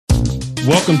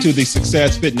Welcome to the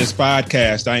Success Fitness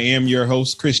Podcast. I am your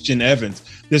host, Christian Evans.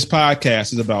 This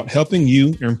podcast is about helping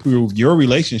you improve your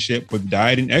relationship with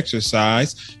diet and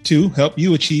exercise to help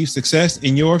you achieve success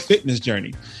in your fitness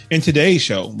journey. In today's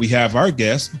show, we have our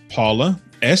guest, Paula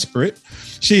Esprit.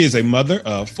 She is a mother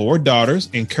of 4 daughters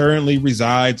and currently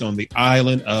resides on the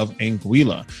island of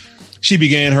Anguilla. She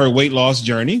began her weight loss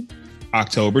journey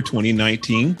October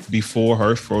 2019 before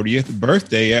her 40th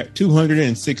birthday at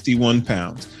 261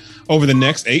 pounds. Over the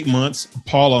next 8 months,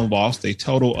 Paula lost a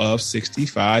total of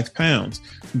 65 pounds.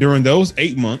 During those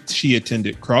 8 months, she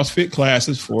attended CrossFit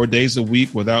classes 4 days a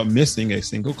week without missing a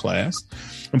single class.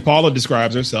 And Paula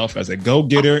describes herself as a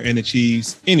go-getter and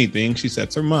achieves anything she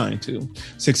sets her mind to.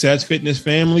 Success Fitness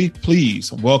family,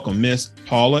 please welcome Miss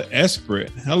Paula Esprit.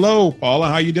 Hello, Paula.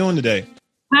 How are you doing today?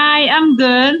 Hi, I'm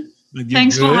good.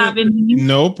 Thanks for having me.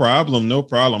 No problem.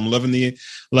 Loving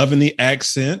the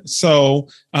accent. So,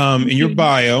 in your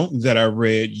bio that I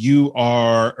read, you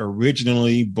are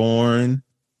originally born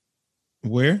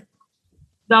where?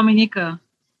 Dominica.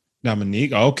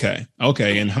 Okay.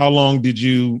 And how long did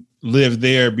you live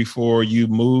there before you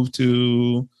moved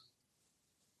to?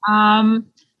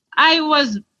 I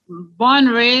was born,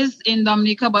 raised in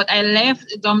Dominica, but I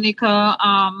left Dominica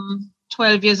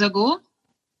 12 years ago.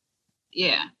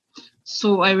 Yeah.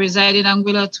 So I reside in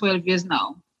Anguilla 12 years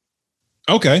now.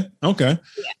 Okay.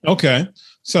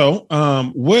 So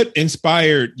what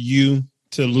inspired you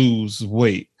to lose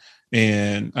weight?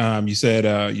 And you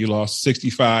said you lost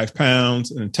 65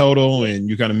 pounds in total, and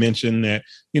you kind of mentioned that,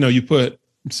 you put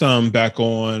some back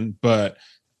on, but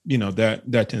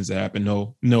that tends to happen.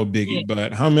 No biggie. Yeah.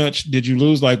 But how much did you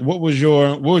lose? Like, what was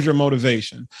your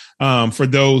motivation? For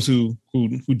those who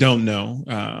don't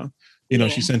know,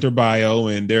 she sent her bio,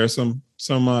 and there are some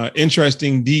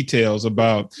interesting details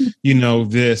about,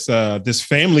 this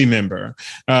family member,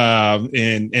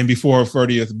 and before our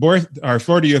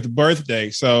 40th birthday.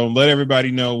 So let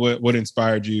everybody know what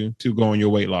inspired you to go on your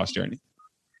weight loss journey.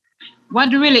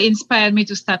 What really inspired me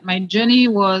to start my journey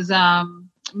was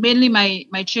mainly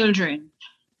my children,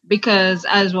 because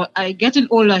as I getting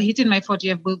older, hitting my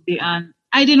 40th birthday, and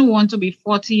I didn't want to be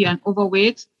 40 and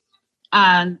overweight.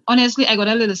 And honestly, I got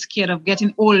a little scared of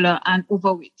getting older and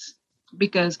overweight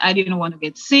because I didn't want to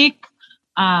get sick,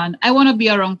 and I want to be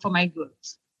around for my good.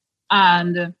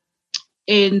 And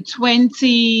in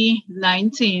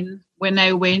 2019, when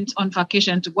I went on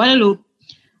vacation to Guadeloupe,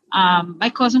 my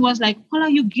cousin was like, "Paula, are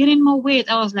you gaining more weight?"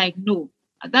 I was like, "No."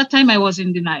 At that time, I was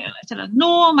in denial. I said,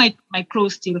 "No, my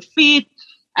clothes still fit.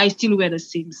 I still wear the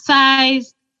same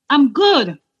size. I'm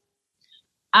good."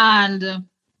 And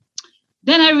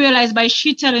then I realized by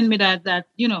she telling me that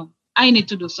I need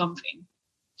to do something.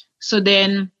 So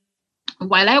then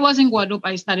while I was in Guadeloupe,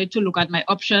 I started to look at my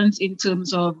options in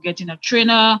terms of getting a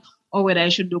trainer or whether I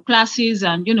should do classes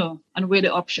and weigh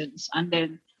the options. And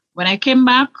then when I came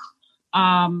back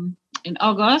in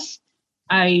August,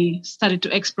 I started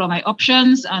to explore my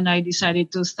options, and I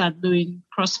decided to start doing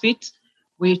CrossFit,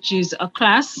 which is a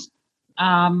class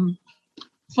for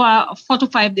 4 to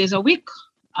 5 days a week.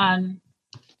 And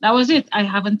that was it. I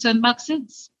haven't turned back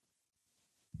since.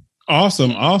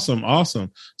 Awesome.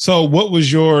 So what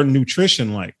was your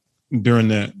nutrition like during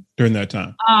that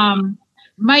time?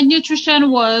 My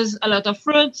nutrition was a lot of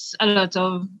fruits, a lot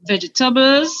of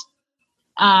vegetables,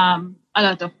 a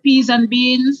lot of peas and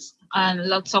beans, and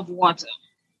lots of water.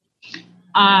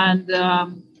 And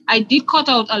I did cut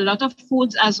out a lot of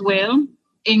foods as well,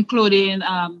 including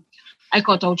I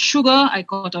cut out sugar, I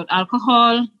cut out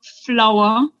alcohol,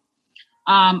 flour,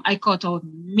 I cut out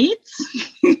meat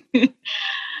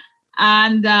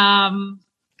and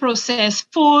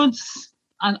processed foods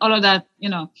and all of that,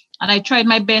 and I tried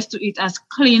my best to eat as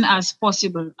clean as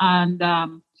possible. And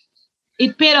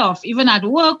it paid off. Even at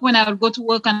work, when I would go to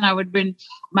work and I would bring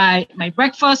my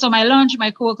breakfast or my lunch,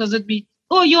 my coworkers would be,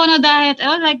 "Oh, you on a diet?" I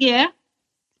was like, "Yeah."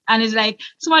 And it's like,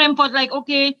 some of them thought like,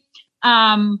 "Okay,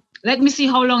 let me see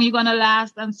how long you're going to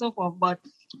last," and so forth. But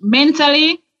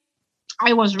mentally,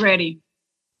 I was ready.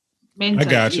 I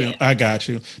got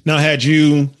you. Now, had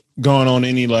you gone on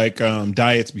any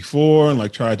diets before, and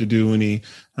tried to do any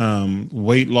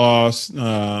weight loss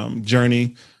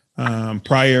journey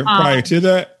prior to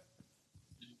that?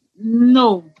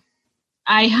 No,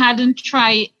 I hadn't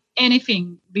tried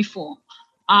anything before.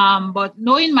 But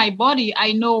knowing my body,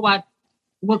 I know what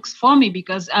works for me,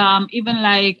 because even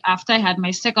after I had my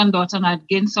second daughter and I'd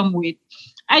gained some weight,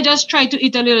 I just tried to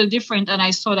eat a little different, and I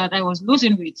saw that I was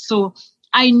losing weight. So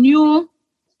I knew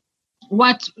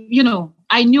what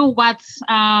I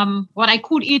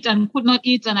could eat and could not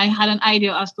eat, and I had an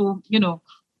idea as to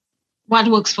what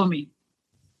works for me.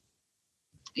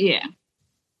 Yeah.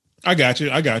 I got you.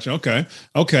 Okay.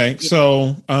 Okay. Yeah.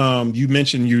 So, you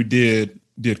mentioned you did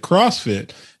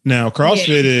CrossFit. Now,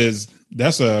 CrossFit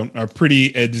that's a pretty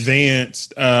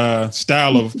advanced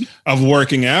style of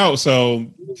working out. So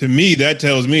to me, that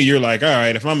tells me you're like, all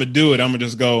right, if I'm gonna do it, I'm gonna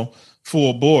just go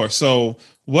full bore. So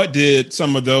what did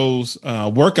some of those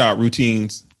workout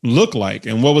routines look like,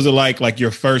 and what was it like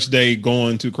your first day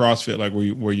going to CrossFit? Like,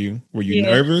 were you Yeah.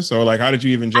 nervous, or like how did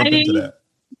you even jump into I that?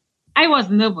 I was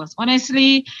nervous.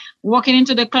 Honestly, walking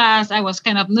into the class, I was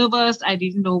kind of nervous. I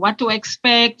didn't know what to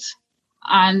expect.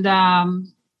 And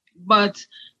but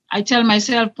I tell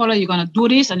myself, Paula, you're gonna do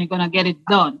this and you're gonna get it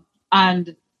done.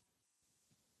 And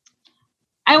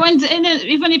I went in it,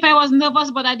 even if I was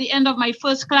nervous, but at the end of my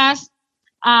first class,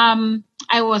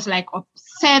 I was like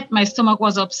upset. My stomach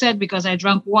was upset because I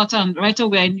drank water, and right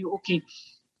away I knew, okay,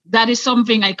 that is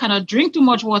something I cannot drink too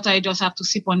much water. I just have to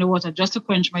sip on the water just to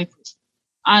quench my thirst.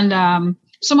 And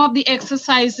some of the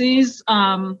exercises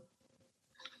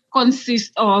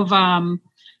consist of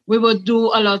we would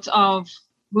do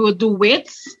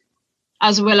weights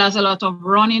as well as a lot of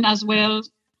running as well.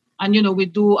 And we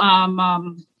do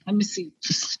let me see,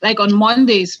 like on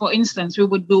Mondays, for instance, we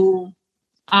would do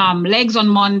legs on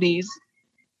Mondays.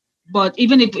 But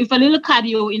even if a little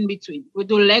cardio in between, we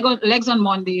do legs on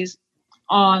Mondays.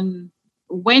 On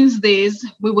Wednesdays,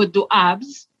 we would do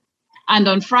abs. And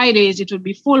on Fridays, it would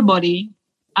be full body.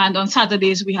 And on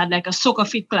Saturdays, we had like a soccer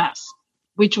fit class,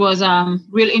 which was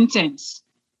real intense.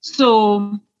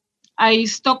 So I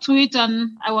stuck to it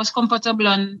and I was comfortable.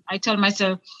 And I tell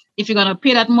myself, if you're going to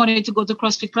pay that money to go to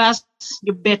CrossFit class,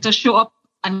 you better show up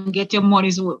and get your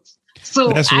money's worth.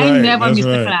 So I never missed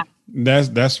a class.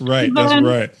 That's right. That's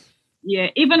right. Yeah.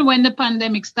 Even when the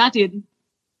pandemic started,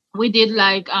 we did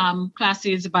like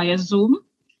classes via Zoom.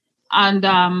 And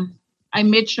I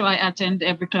made sure I attend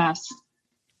every class.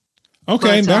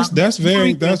 Okay, but, that's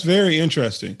very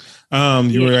interesting.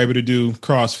 You were able to do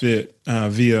CrossFit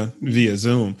via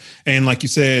Zoom, and like you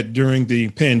said, during the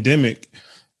pandemic,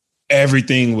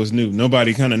 everything was new.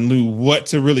 Nobody kind of knew what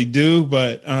to really do.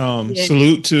 But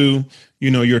salute to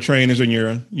your trainers and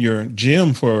your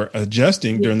gym for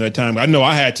adjusting during that time. I know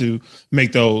I had to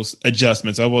make those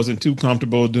adjustments. I wasn't too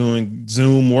comfortable doing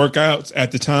Zoom workouts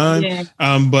at the time,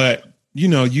 but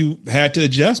you had to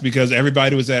adjust because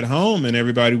everybody was at home and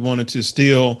everybody wanted to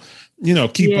still,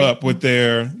 keep up with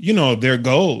their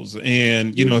goals.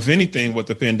 And, if anything, what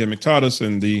the pandemic taught us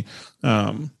and the,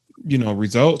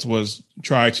 results was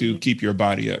try to keep your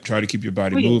body up, try to keep your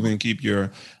body moving, keep your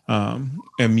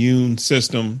immune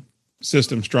system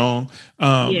strong.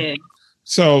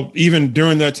 So even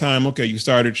during that time, okay, you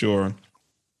started your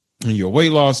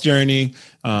weight loss journey,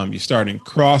 you're starting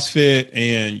CrossFit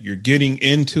and you're getting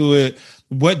into it.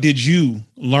 What did you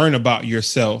learn about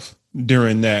yourself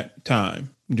during that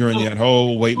time, during that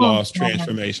whole weight loss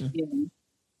transformation?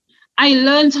 I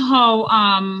learned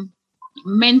how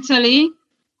mentally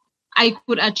I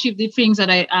could achieve the things that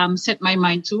I set my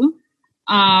mind to.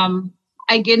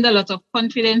 I gained a lot of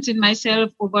confidence in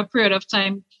myself over a period of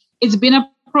time. It's been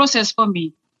a process for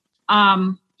me.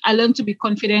 I learned to be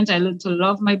confident. I learned to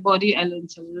love my body. I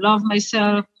learned to love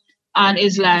myself. And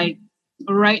it's like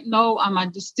right now I'm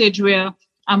at the stage where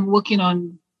I'm working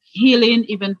on healing,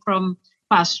 even from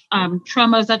past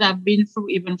traumas that I've been through,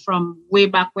 even from way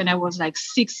back when I was like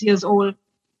 6 years old.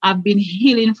 I've been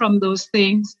healing from those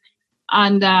things.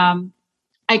 And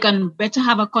I can better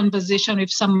have a conversation with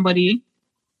somebody.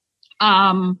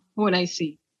 What would I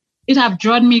say? It have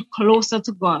drawn me closer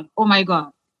to God. Oh my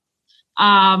God.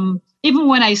 Even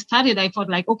when I started, I thought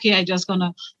like, okay, I just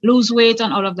gonna lose weight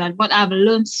and all of that. But I've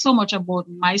learned so much about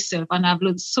myself and I've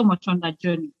learned so much on that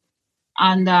journey.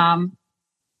 And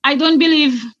I don't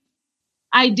believe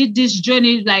I did this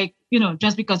journey like,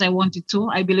 just because I wanted to.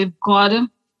 I believe God,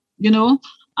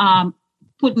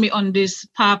 put me on this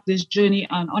path, this journey.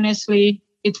 And honestly,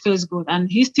 it feels good. And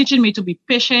he's teaching me to be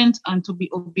patient and to be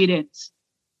obedient.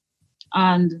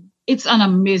 And it's an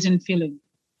amazing feeling.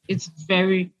 It's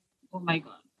very, oh my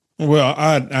God. Well,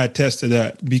 I attest to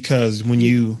that because when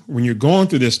you're going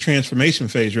through this transformation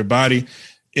phase, your body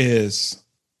is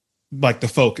like the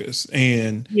focus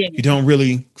and you don't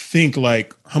really think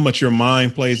like how much your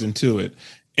mind plays into it.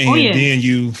 And then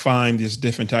you find this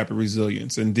different type of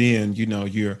resilience. And then,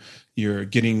 you're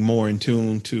getting more in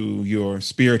tune to your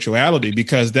spirituality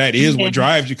because that is what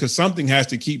drives you, because something has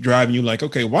to keep driving you like,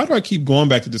 okay, why do I keep going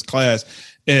back to this class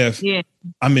if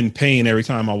I'm in pain every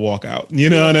time I walk out? You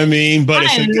know what I mean? But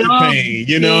it's a good pain,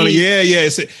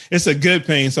 it's a good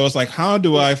pain. So it's like, how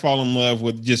do I fall in love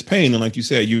with just pain? And like you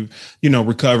said,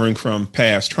 recovering from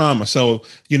past trauma. So,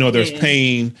 there's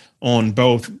pain on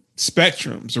both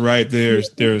spectrums, right?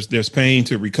 There's pain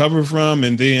to recover from,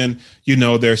 and then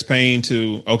there's pain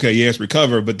to, okay, yes,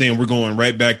 recover, but then we're going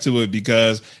right back to it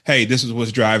because, hey, this is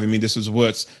what's driving me, this is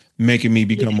what's making me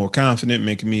become more confident,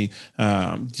 making me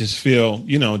just feel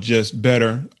just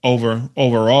better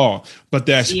overall. But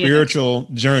that spiritual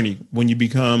journey, when you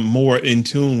become more in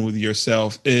tune with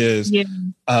yourself, is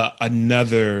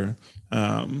another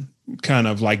kind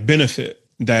of like benefit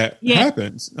that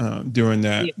happens during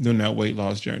that weight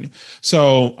loss journey.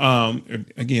 So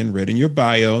again, read in your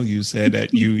bio, you said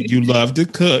that you love to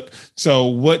cook. So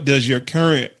what does your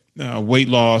current weight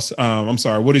loss,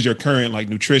 what is your current like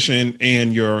nutrition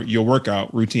and your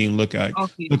workout routine look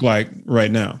like right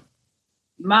now?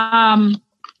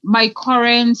 My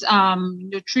current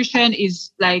nutrition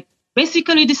is like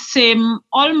basically the same,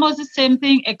 almost the same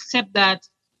thing, except that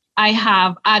I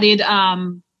have added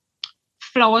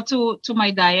flour to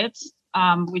my diet,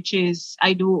 which is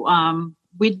I do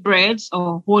wheat breads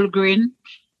or whole grain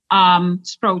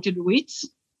sprouted wheat.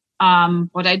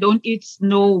 But I don't eat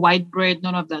no white bread,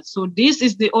 none of that. So this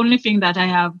is the only thing that I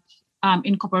have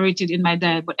incorporated in my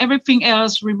diet, but everything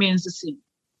else remains the same.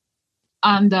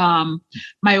 And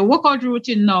my workout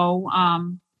routine now,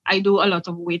 I do a lot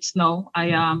of weights now.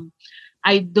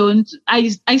 I did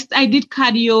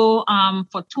cardio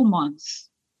for 2 months.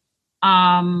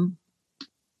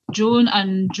 June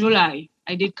and July,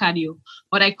 I did cardio,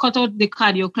 but I cut out the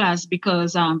cardio class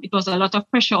because it was a lot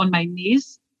of pressure on my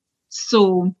knees.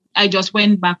 So I just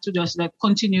went back to just like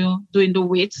continue doing the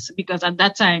weights because at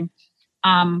that time,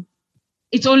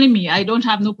 it's only me. I don't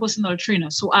have no personal trainer.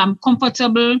 So I'm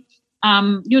comfortable.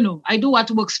 I do what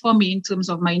works for me in terms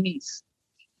of my needs.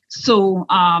 So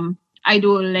I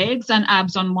do legs and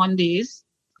abs on Mondays.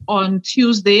 On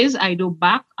Tuesdays, I do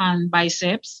back and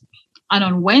biceps. And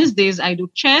on Wednesdays, I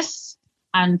do chest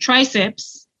and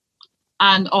triceps.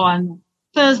 And on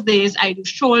Thursdays, I do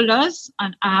shoulders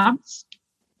and abs.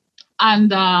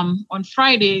 And on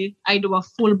Friday, I do a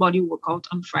full body workout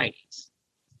on Fridays.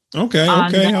 Okay.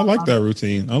 I like that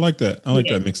routine. I like that. I like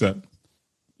that mix up.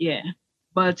 Yeah.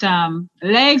 But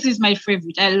legs is my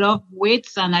favorite. I love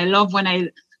weights and I love when I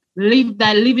live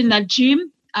in that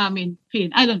gym. I'm in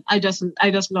pain. I just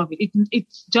love it. It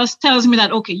just tells me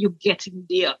that, okay, you're getting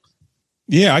there.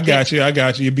 Yeah, I got you.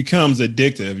 It becomes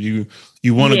addictive.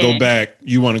 You want to go back.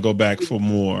 You want to go back for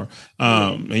more.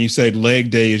 And you said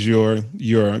leg day is your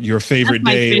favorite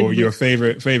day or your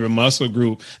favorite muscle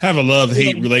group. I have a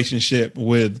love-hate relationship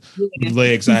with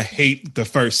legs. I hate the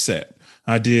first set.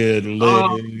 I did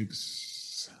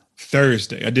legs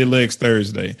Thursday.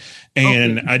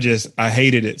 And I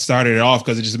hated it. Started it off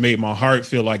because it just made my heart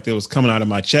feel like it was coming out of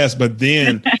my chest. But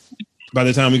then by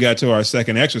the time we got to our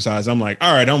second exercise, I'm like,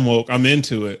 all right, I'm woke. I'm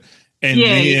into it. And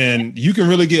then you can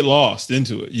really get lost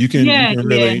into it. You can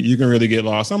really get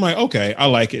lost. I'm like, okay, I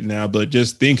like it now. But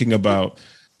just thinking about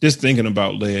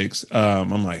legs,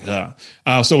 I'm like,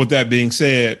 So with that being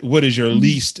said, what is your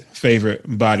least favorite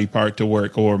body part to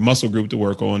work or muscle group to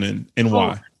work on and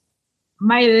why?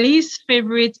 My least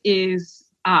favorite is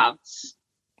abs.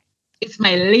 It's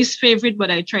my least favorite,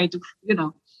 but I try to,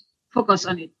 focus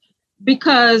on it.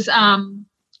 Because I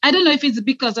don't know if it's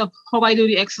because of how I do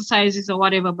the exercises or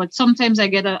whatever, but sometimes I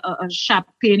get a sharp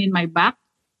pain in my back.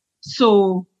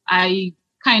 So I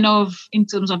kind of, in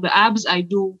terms of the abs, I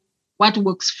do what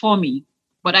works for me.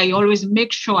 But I always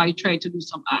make sure I try to do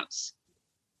some abs.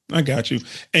 I got you.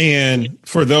 And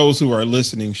for those who are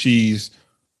listening, she's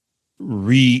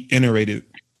reiterated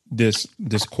this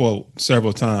quote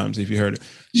several times, if you heard it.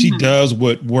 She does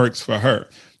what works for her.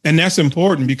 And that's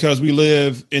important because we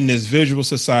live in this visual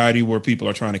society where people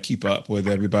are trying to keep up with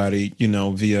everybody,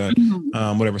 via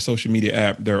whatever social media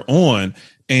app they're on.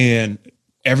 And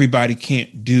everybody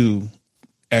can't do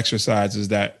exercises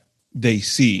that they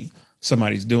see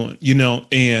somebody's doing,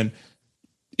 and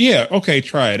okay,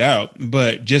 try it out.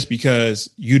 But just because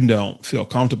you don't feel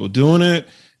comfortable doing it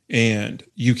and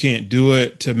you can't do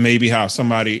it to maybe how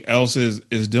somebody else is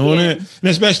doing it. And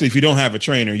especially if you don't have a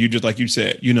trainer, you just, like you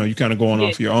said, you're kind of going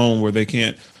off your own where they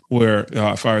can't,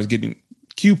 as far as getting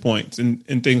cue points and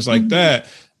things like that.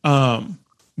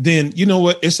 Then you know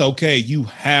what? It's okay. You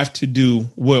have to do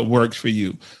what works for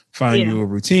you. Find you a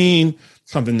routine,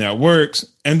 something that works,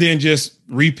 and then just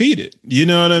repeat it. You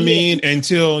know what I mean?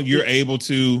 Until you're able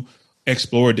to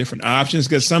explore different options,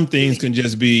 because some things can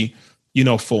just be,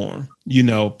 form,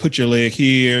 put your leg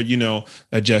here,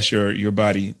 adjust your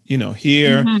body,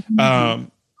 here.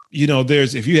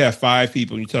 There's, if you have 5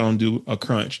 people and you tell them to do a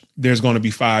crunch, there's going to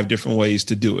be 5 different ways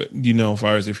to do it, as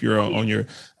far as if you're on your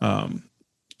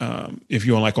if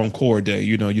you're on core day,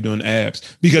 you're doing abs,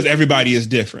 because everybody is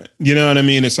different. You know what I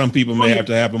mean? And some people may have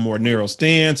to have a more narrow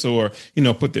stance, or,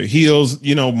 put their heels,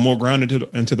 more grounded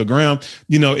into the ground,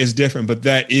 it's different. But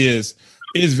that is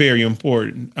very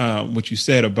important. What you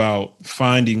said about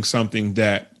finding something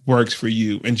that works for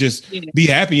you and just be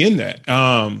happy in that.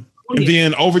 And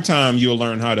then over time, you'll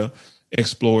learn how to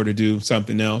explore to do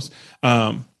something else.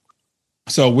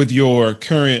 So with your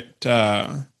current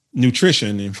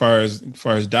nutrition, and far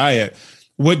as diet,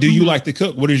 what do you like to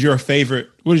cook? What is your favorite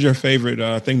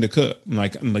thing to cook?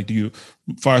 Like do you,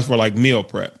 far as for like meal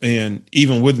prep, and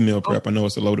even with meal prep, I know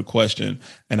it's a loaded question,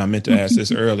 and I meant to ask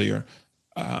this earlier.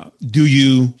 Do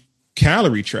you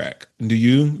calorie track? Do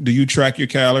you track your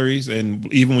calories?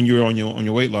 And even when you were on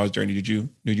your weight loss journey, did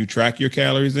you track your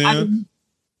calories in?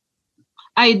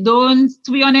 I don't,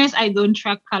 to be honest, I don't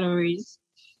track calories.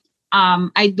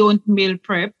 I don't meal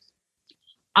prep.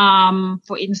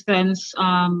 For instance,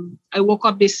 I woke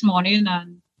up this morning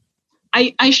and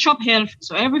I shop health.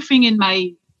 So everything in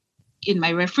my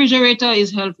refrigerator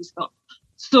is healthy stuff.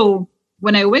 So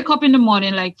when I wake up in the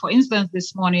morning, like for instance,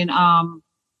 this morning,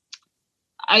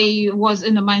 I was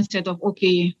in the mindset of,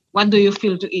 okay, what do you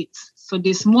feel to eat? So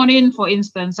this morning, for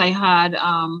instance, I had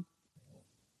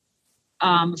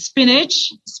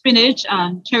spinach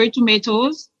and cherry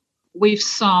tomatoes with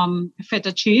some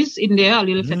feta cheese in there, a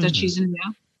little feta cheese in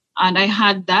there. And I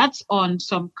had that on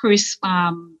some crisp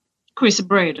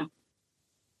bread,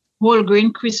 whole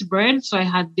grain crisp bread. So I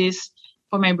had this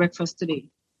for my breakfast today.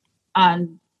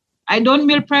 And I don't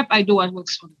meal prep. I do what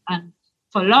works for me. And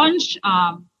for lunch,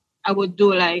 I would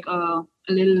do like a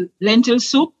little lentil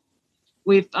soup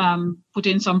with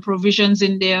putting some provisions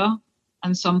in there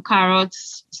and some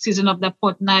carrots, season up the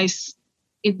pot nice.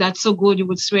 If that's so good, you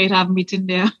would swear it have meat in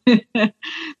there.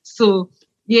 So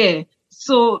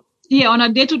on a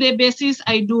day-to-day basis,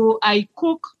 I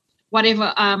cook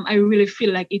whatever I really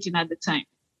feel like eating at the time.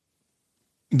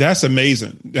 That's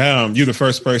amazing. You're the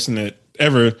first person that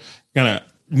ever kind of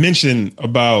mentioned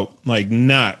about like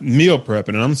not meal prepping.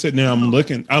 And I'm sitting there,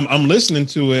 I'm listening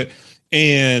to it.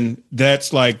 And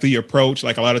that's like the approach.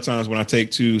 Like a lot of times when I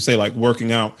take to say like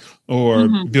working out or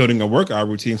building a workout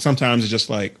routine, sometimes it's just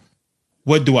like,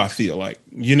 what do I feel like,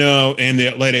 and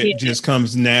they let it just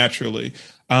comes naturally.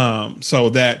 So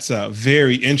that's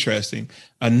very interesting.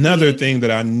 Another thing that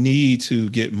I need to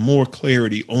get more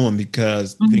clarity on,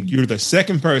 because I think you're the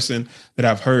second person that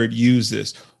I've heard use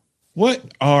this.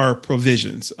 What are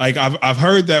provisions? Like I've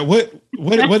heard that. What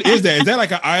is that? Is that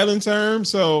like an island term?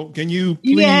 So can you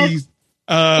please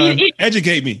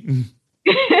educate me?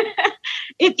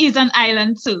 It is an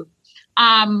island too.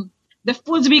 The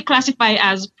foods we classify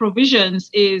as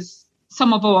provisions is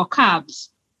some of our carbs,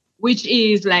 which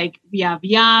is like we have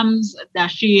yams,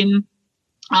 dasheen,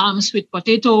 sweet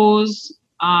potatoes,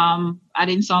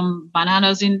 adding some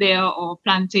bananas in there or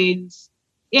plantains.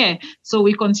 Yeah, so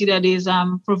we consider these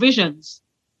provisions.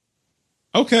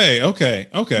 Okay,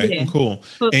 yeah. Cool.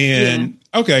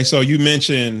 Okay, so you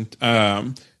mentioned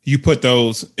you put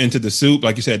those into the soup,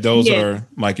 like you said, those are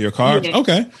like your carbs.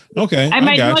 Yeah. Okay, I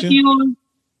might not use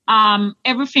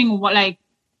everything, like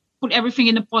put everything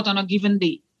in the pot on a given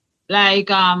day. Like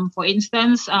for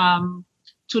instance,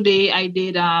 today I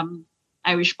did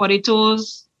Irish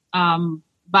potatoes,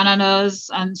 bananas,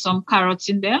 and some carrots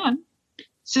in there, and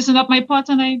season up my pot,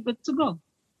 and I'm good to go.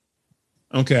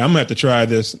 Okay, I'm gonna have to try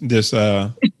this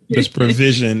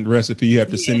provision recipe. You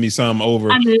have to send me some over.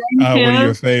 What are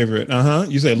your favorite?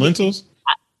 You say lentils?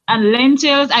 And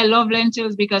lentils, I love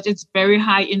lentils because it's very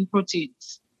high in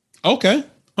proteins. Okay.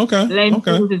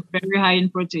 Lentils is very high in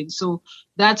protein, so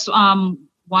that's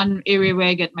one area where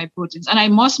I get my proteins. And I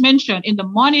must mention, in the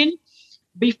morning,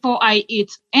 before I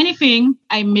eat anything,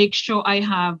 I make sure I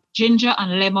have ginger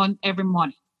and lemon every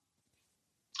morning.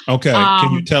 Okay.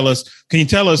 Can you tell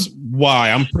us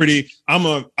why? I'm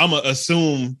gonna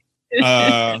assume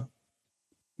my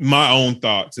own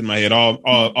thoughts in my head,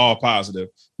 all positive.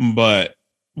 But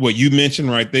what you mentioned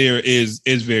right there is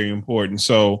very important.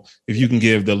 So if you can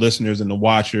give the listeners and the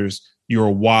watchers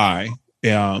your why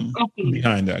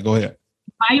behind that, go ahead.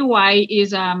 My why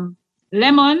is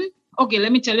lemon. Okay,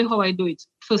 let me tell you how I do it.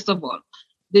 First of all,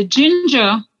 the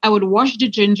ginger, I would wash the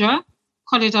ginger,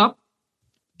 cut it up,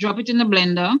 drop it in the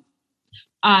blender.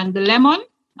 And the lemon,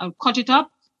 I would cut it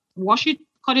up, wash it,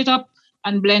 cut it up,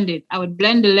 and blend it. I would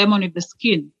blend the lemon with the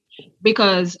skin,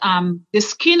 because the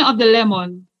skin of the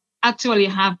lemon actually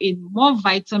have in more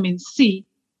vitamin C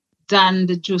than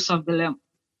the juice of the lemon.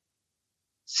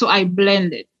 So I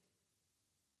blend it.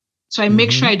 So I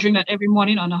make sure I drink that every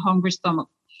morning on a hungry stomach.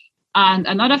 And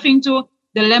another thing too,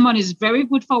 the lemon is very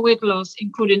good for weight loss,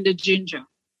 including the ginger.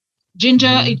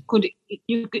 Ginger, it could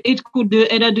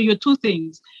either do you two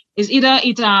things. It's either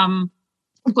it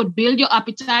could build your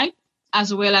appetite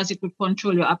as well as it could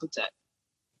control your appetite.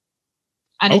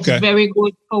 And it's very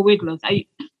good for weight loss.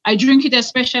 I drink it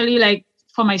especially like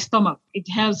for my stomach. It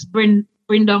helps bring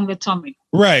down the tummy.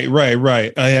 Right.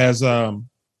 It has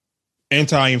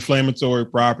anti-inflammatory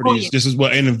properties. This is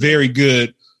and very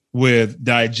good with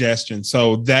digestion.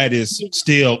 So that is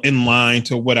still in line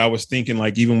to what I was thinking,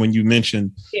 like even when you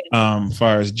mentioned as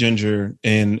far as ginger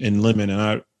and lemon, and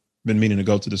I've been meaning to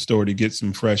go to the store to get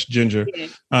some fresh ginger.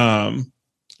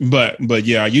 But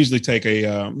yeah, I usually take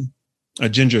a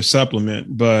ginger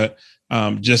supplement, but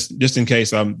just in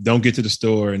case I don't get to the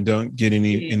store and don't get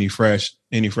any fresh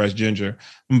ginger.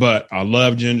 But I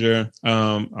love ginger.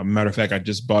 A matter of fact, I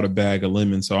just bought a bag of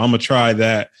lemon, so I'm gonna try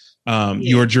that.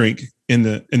 Your drink in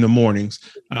the mornings.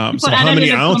 So how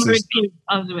many ounces?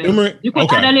 Turmeric? You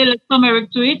could add a little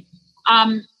turmeric to it.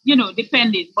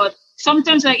 Depending, but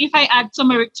sometimes like if I add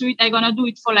turmeric to it, I'm gonna do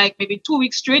it for like maybe 2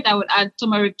 weeks straight. I would add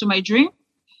turmeric to my drink.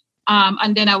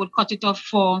 And then I would cut it off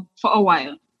for a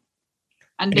while.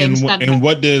 And then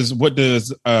what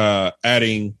does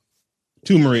adding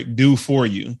turmeric do for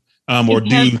you? Or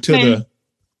do to the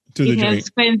drink? It helps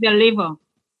cleanse your liver.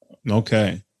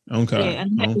 Okay. Yeah,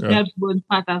 and it helps burn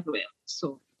fat as well.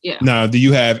 So yeah. Now, do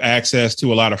you have access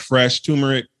to a lot of fresh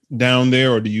turmeric down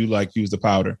there, or do you use the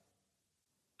powder?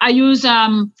 I use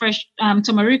fresh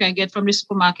turmeric I get from the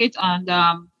supermarket, and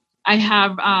I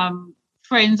have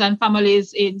friends and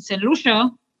families in St. Lucia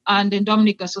and in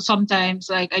Dominica. So sometimes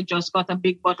I just got a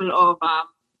big bottle of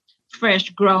fresh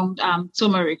ground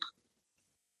turmeric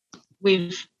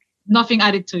with nothing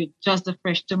added to it, just the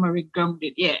fresh turmeric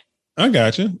grounded. Yeah. I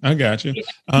got you. Yeah.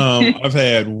 I've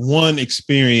had one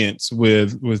experience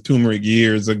with turmeric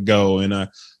years ago, and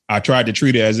I tried to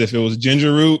treat it as if it was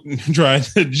ginger root and tried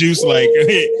to juice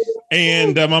it.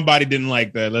 And my body didn't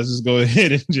like that. Let's just go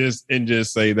ahead and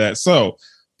just say that. So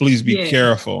please be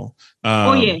careful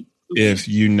if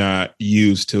you're not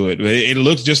used to it. It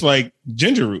looks just like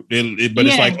ginger root, but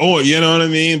it's like, you know what I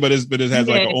mean? But it has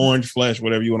like an orange flesh,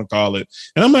 whatever you want to call it.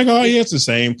 And I'm like, it's the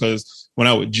same, because when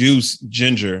I would juice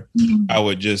ginger, I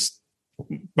would just,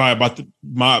 by about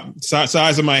my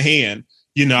size of my hand,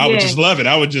 I would just love it.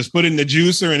 I would just put it in the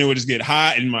juicer and it would just get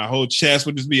hot and my whole chest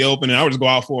would just be open and I would just go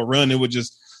out for a run. It would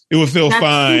feel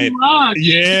fine.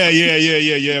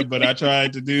 Yeah. But I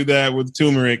tried to do that with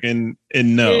turmeric and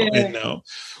no.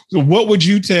 So what would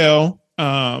you tell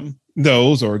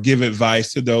those, or give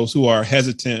advice to those who are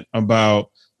hesitant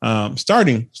about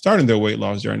starting their weight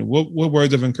loss journey? What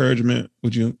words of encouragement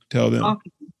would you tell them?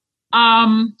 Okay.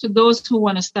 To those who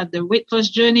want to start their weight loss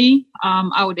journey,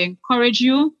 I would encourage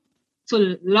you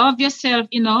to love yourself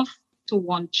enough to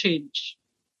want change.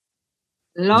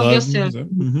 Love yourself.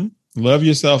 Mm-hmm. Love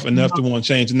yourself enough to want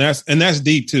change. And that's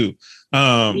deep too.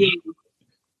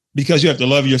 Because you have to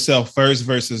love yourself first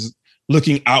versus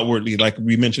looking outwardly, like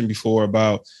we mentioned before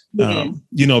about,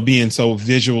 being so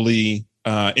visually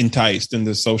enticed in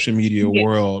the social media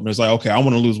world. And it's like, okay, I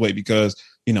want to lose weight because,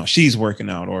 she's working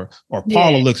out or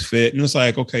Paula looks fit. And it's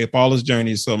like, okay, Paula's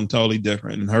journey is something totally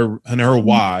different, and her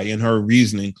why and her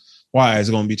reasoning why is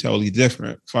going to be totally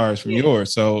different as far as from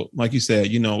yours. So like you said,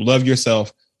 love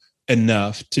yourself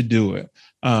enough to do it.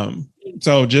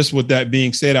 So just with that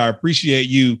being said, I appreciate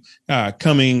you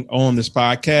coming on this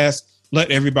podcast.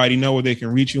 Let everybody know where they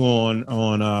can reach you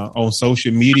on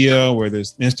social media, whether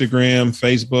it's Instagram,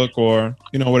 Facebook, or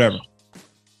whatever.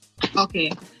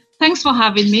 Okay, thanks for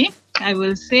having me, I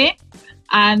will say.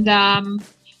 And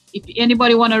if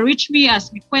anybody want to reach me,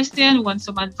 ask me a question, want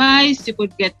some advice, you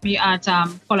could get me at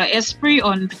Paula Esprit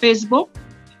on Facebook,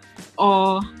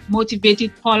 or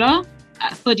Motivated Paula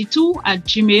 32 at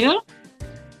Gmail,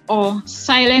 or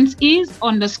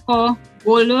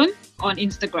silenceis_golden on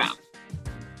Instagram.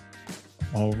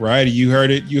 All righty. You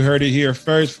heard it here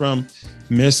first from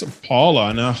Miss Paula.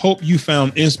 And I hope you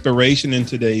found inspiration in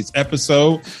today's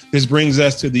episode. This brings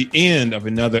us to the end of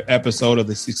another episode of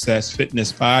the Success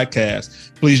Fitness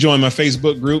Podcast. Please join my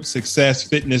Facebook group, Success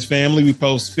Fitness Family. We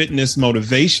post fitness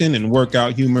motivation and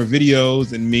workout humor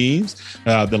videos and memes.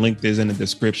 The link is in the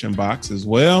description box as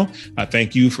well. I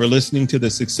thank you for listening to the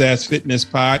Success Fitness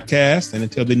Podcast. And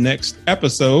until the next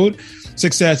episode,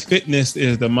 Success Fitness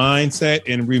is the mindset.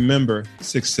 And remember,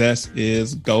 success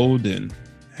is golden.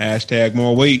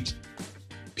 #more weight.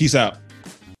 Peace out.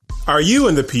 Are you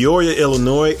in the Peoria,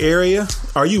 Illinois area?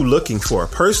 Are you looking for a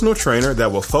personal trainer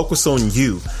that will focus on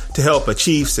you to help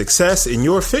achieve success in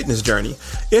your fitness journey?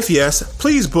 If yes,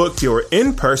 please book your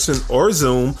in-person or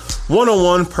Zoom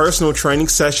one-on-one personal training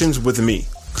sessions with me,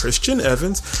 Christian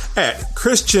Evans, at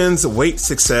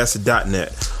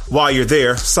christiansweightsuccess.net. While you're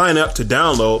there, sign up to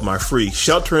download my free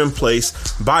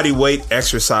Shelter-in-Place Body Weight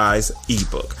Exercise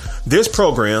ebook. This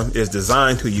program is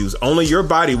designed to use only your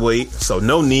body weight, so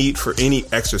no need for any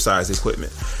exercise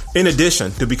equipment. In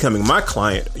addition to becoming my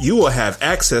client, you will have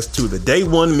access to the Day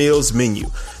One Meals menu.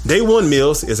 Day One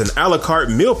Meals is an a la carte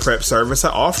meal prep service I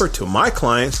offer to my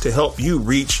clients to help you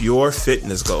reach your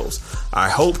fitness goals. I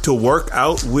hope to work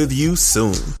out with you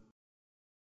soon.